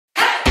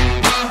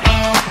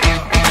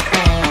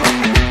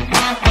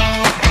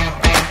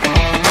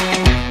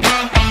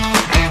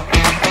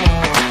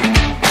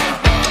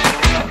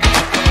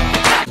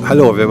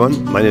Hello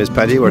everyone, my name is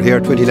Paddy. We're here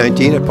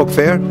 2019 at Puck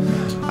Fair.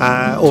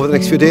 Over the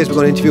next few days we're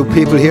going to interview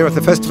people here at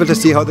the festival to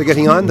see how they're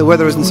getting on. The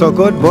weather isn't so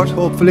good, but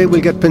hopefully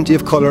we'll get plenty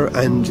of colour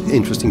and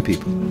interesting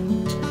people.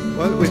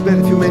 Well, we've met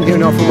a few men here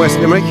now from West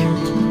Limerick,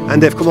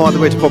 and they've come all the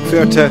way to Puck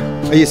Fair to...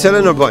 Are you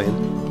selling or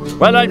buying?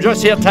 Well, I'm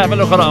just here to have a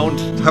look around.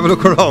 Have a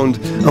look around.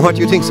 And what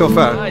do you think so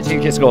far? I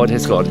think it's good,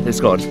 it's good, it's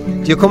good.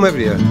 Do you come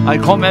every year? I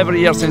come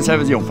every year since I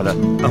was a young fella.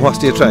 And what's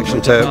the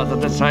attraction to...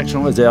 The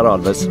attraction was there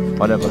always,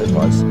 whatever it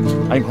was.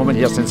 I'm coming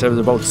here since I was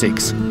about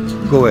 6.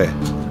 Go away.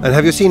 And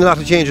have you seen a lot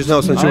of changes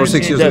now since you were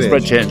 6 years of age?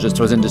 Desperate changes. It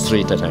was in the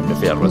street that time the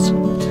fair was.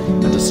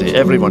 And to see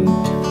everyone...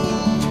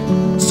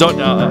 So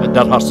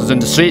that horse was in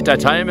the street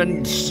that time,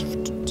 and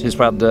it's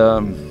where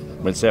the...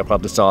 We'll say where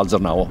the stalls are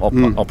now,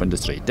 up in the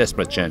street.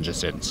 Desperate changes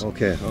since.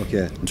 Okay,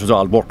 okay. It was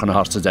all working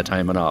horses that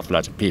time, and an awful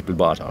lot of people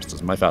bought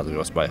horses. My father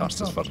used to buy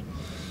horses for...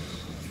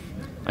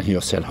 And he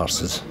used to sell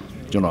horses,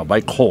 you know,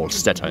 by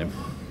colts that time.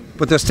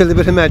 But there's still a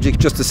bit of magic,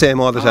 just the same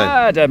all the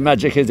time. The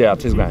magic is there,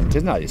 it's grand,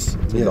 it's nice,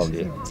 it's Yes.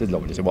 lovely. It's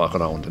lovely to walk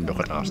around and look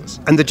at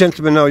horses. And the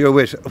gentleman now you're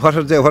with, what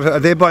are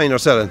they buying or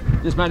selling?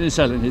 This man is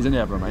selling, he's a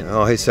neighbour of mine.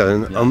 Oh, he's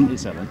selling. Yeah,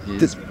 he's selling.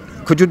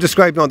 Could you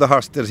describe now the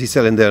horse that he's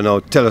selling there now?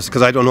 Tell us,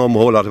 because I don't know a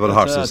whole lot about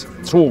horses.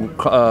 True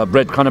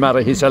bred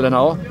Connemara he's selling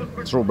now.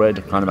 True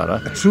bred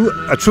Connemara.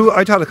 A true,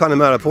 I thought a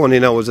Connemara pony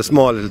now was a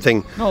small little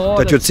thing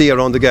that you'd see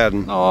around the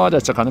garden. No,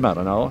 that's a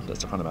Connemara now.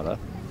 That's a Connemara.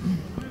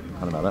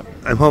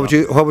 And what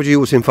would you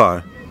use him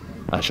for?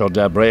 I should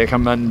break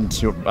him and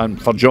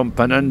for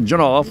jumping and, you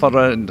know, for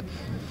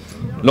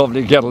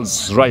lovely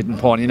girls riding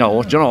pony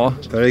now, you know.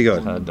 Very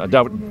good.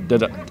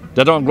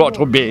 They don't grow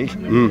too big,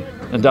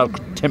 and their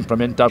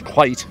temperament, they're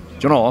quiet,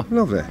 you know.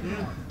 Lovely.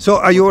 So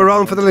are you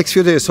around for the next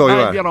few days? So you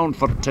I'll be are? around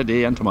for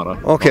today and tomorrow.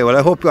 Okay, well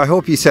I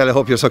hope you sell, I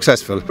hope you're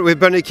successful. With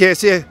Bernie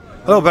Casey.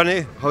 Hello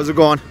Bernie. How's it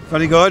going?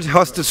 Very good.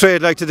 What's the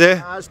trade like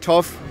today? It's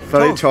tough,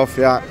 very tough,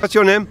 yeah. What's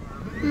your name?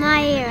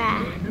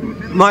 Myra.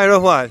 Myra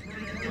what?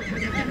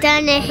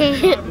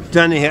 Donahue.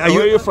 Danny.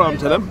 Where are you from,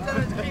 tell him?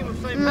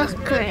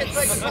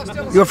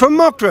 Muckris. You're from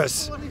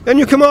Muckris, and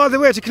you come all the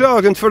way to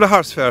Clogan for the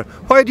horse fair.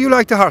 Why do you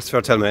like the horse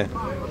fair, tell me?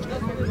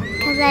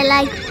 Because I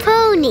like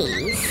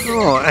ponies.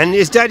 Oh, and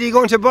is Daddy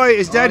going to buy?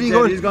 Is Daddy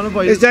going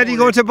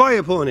to buy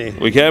a pony?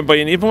 We can't buy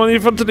any pony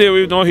for today.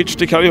 We've no hitch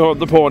to carry home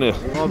the pony.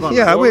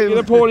 Yeah, We'll get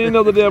a pony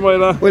another day,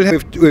 Myra.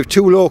 We've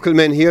two local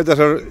men here that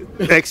are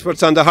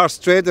experts on the horse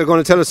trade. They're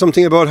going to tell us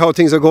something about how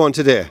things are going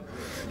today.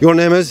 Your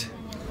name is?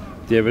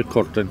 David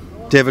Curtin.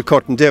 David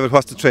Curtin. David,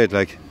 what's the trade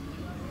like?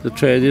 The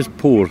trade is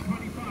poor.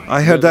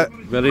 I heard that.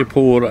 Very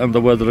poor, and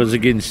the weather is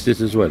against it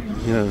as well.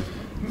 Yeah.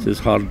 It's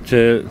hard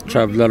to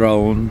travel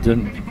around,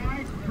 and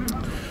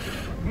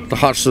the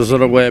horses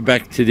are away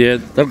back today.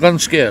 They're gone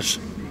scarce.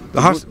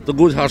 The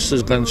good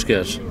horses gone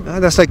scarce.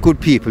 That's like good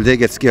people. They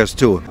get scarce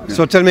too. Yeah.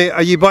 So tell me,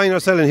 are you buying or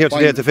selling here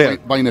today at the fair?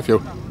 Buying a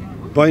few.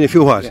 Buying a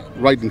few what? Yeah,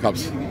 riding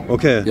cobs.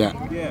 Okay. Yeah.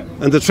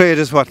 And the trade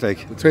is what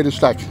like? The trade is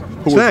slack.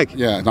 Poor. Slack?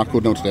 Yeah, not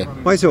good now today.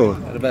 Why so?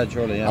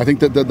 I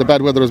think that the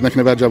bad weather is making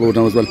a bad job out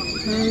now as well.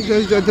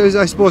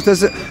 I suppose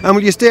there's and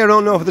will you stay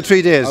around now for the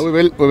 3 days? We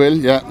will,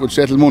 yeah. We'll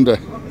stay till Monday.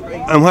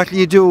 And what do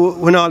you do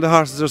when all the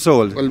horses are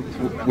sold? Well,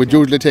 we'd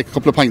usually take a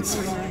couple of pints.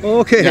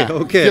 Okay, Yeah,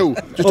 okay.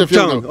 just a few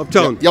now.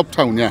 Uptown. Yeah,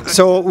 uptown, yeah.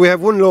 So we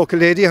have one local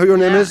lady. How your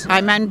name is?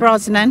 I'm Anne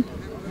Brosnan,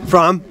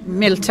 From?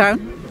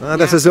 Milltown.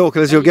 That's as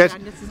local as you'll get.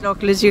 And this is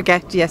local as you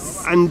get,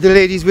 yes. And the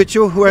ladies with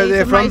you, where are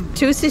they These are from? my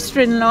two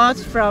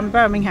sister-in-laws from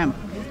Birmingham.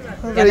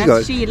 Very That's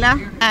good.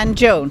 Sheila and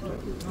Joan.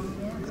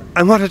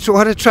 And what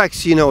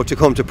attracts you now to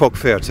come to Puck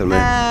Fair, tell me?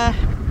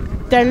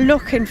 They're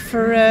looking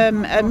for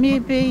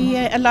maybe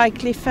a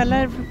likely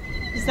fella.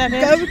 Is that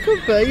it? That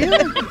could be,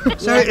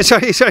 yeah.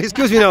 Sorry,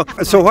 excuse me now.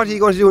 So what are you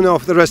going to do now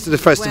for the rest of the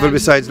festival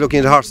besides looking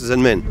at horses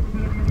and men?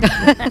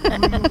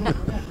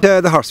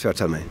 The horse fair,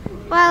 tell me.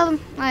 Well,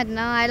 I don't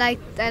know. I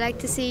like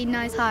to see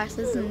nice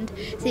horses and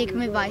see can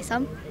we buy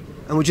some.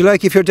 And would you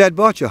like if your dad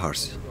bought you a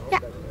horse? Yeah.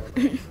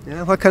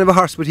 Yeah, what kind of a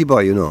horse would he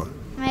buy, you know?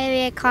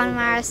 Maybe a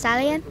Connemara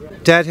stallion.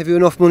 Dad, have you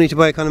enough money to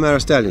buy a Connemara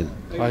stallion?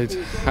 I'd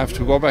have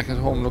to go back at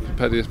home looking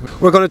Paddy.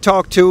 We're going to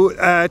talk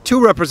to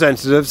two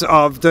representatives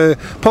of the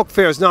Puck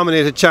Fair's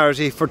nominated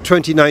charity for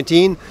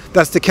 2019.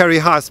 That's the Kerry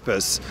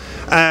Hospice.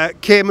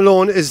 Kay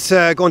Malone is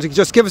going to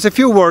just give us a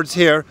few words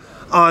here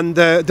on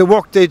the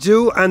work they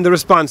do and the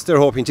response they're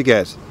hoping to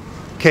get.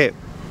 Kay.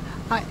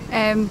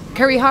 Hi,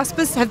 Kerry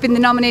Hospice have been the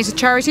nominated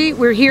charity.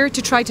 We're here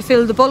to try to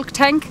fill the bulk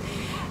tank,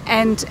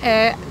 and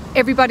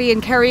everybody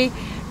in Kerry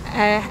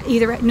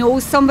either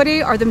knows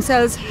somebody or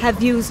themselves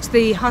have used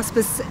the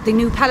hospice, the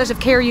new palliative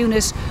care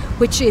unit,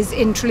 which is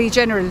in Tralee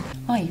General.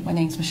 Hi, my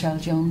name's Michelle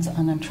Jones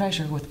and I'm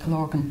treasurer with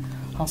Killorgan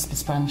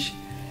Hospice Branch.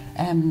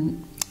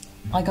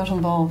 I got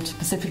involved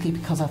specifically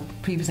because of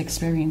previous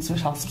experience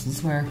with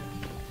hospices where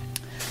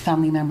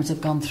family members have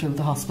gone through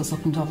the hospice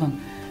up in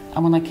Dublin.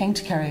 And when I came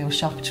to Kerry, I was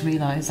shocked to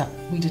realise that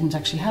we didn't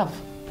actually have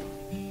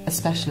a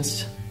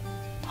specialist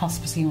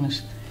hospice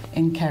unit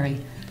in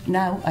Kerry.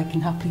 Now I can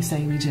happily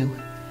say we do.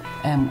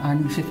 Our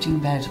new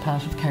 15-bed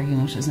palliative care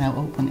unit is now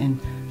open in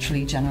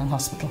Tralee General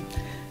Hospital.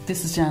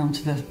 this is down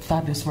to the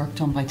fabulous work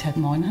done by Ted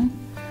Moynihan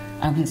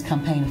and his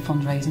campaign of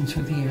fundraising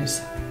through the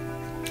years.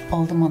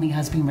 All the money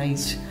has been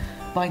raised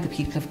by the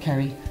people of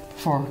Kerry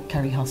for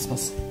Kerry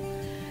Hospice.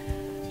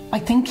 I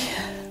think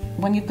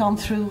when you've gone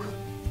through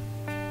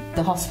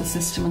the hospice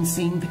system and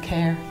seen the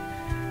care,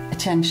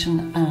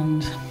 attention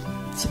and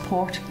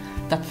support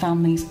that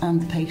families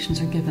and the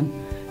patients are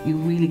given, you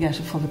really get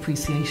a full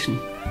appreciation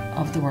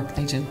of the work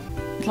they do.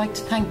 I'd like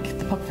to thank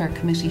the Puck Fair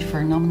Committee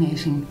for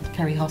nominating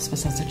Kerry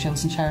Hospice as their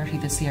chosen charity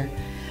this year.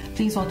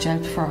 Please watch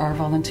out for our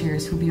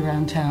volunteers who'll be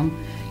around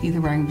town,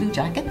 either wearing blue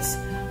jackets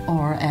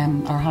or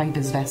our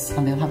high-vis vests,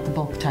 and they'll have the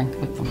bulk tank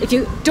with them. If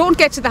you don't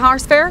get to the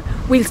horse fair,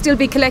 we'll still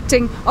be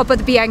collecting up at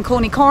the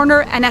Bianconi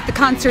Corner and at the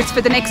concerts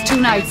for the next 2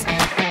 nights.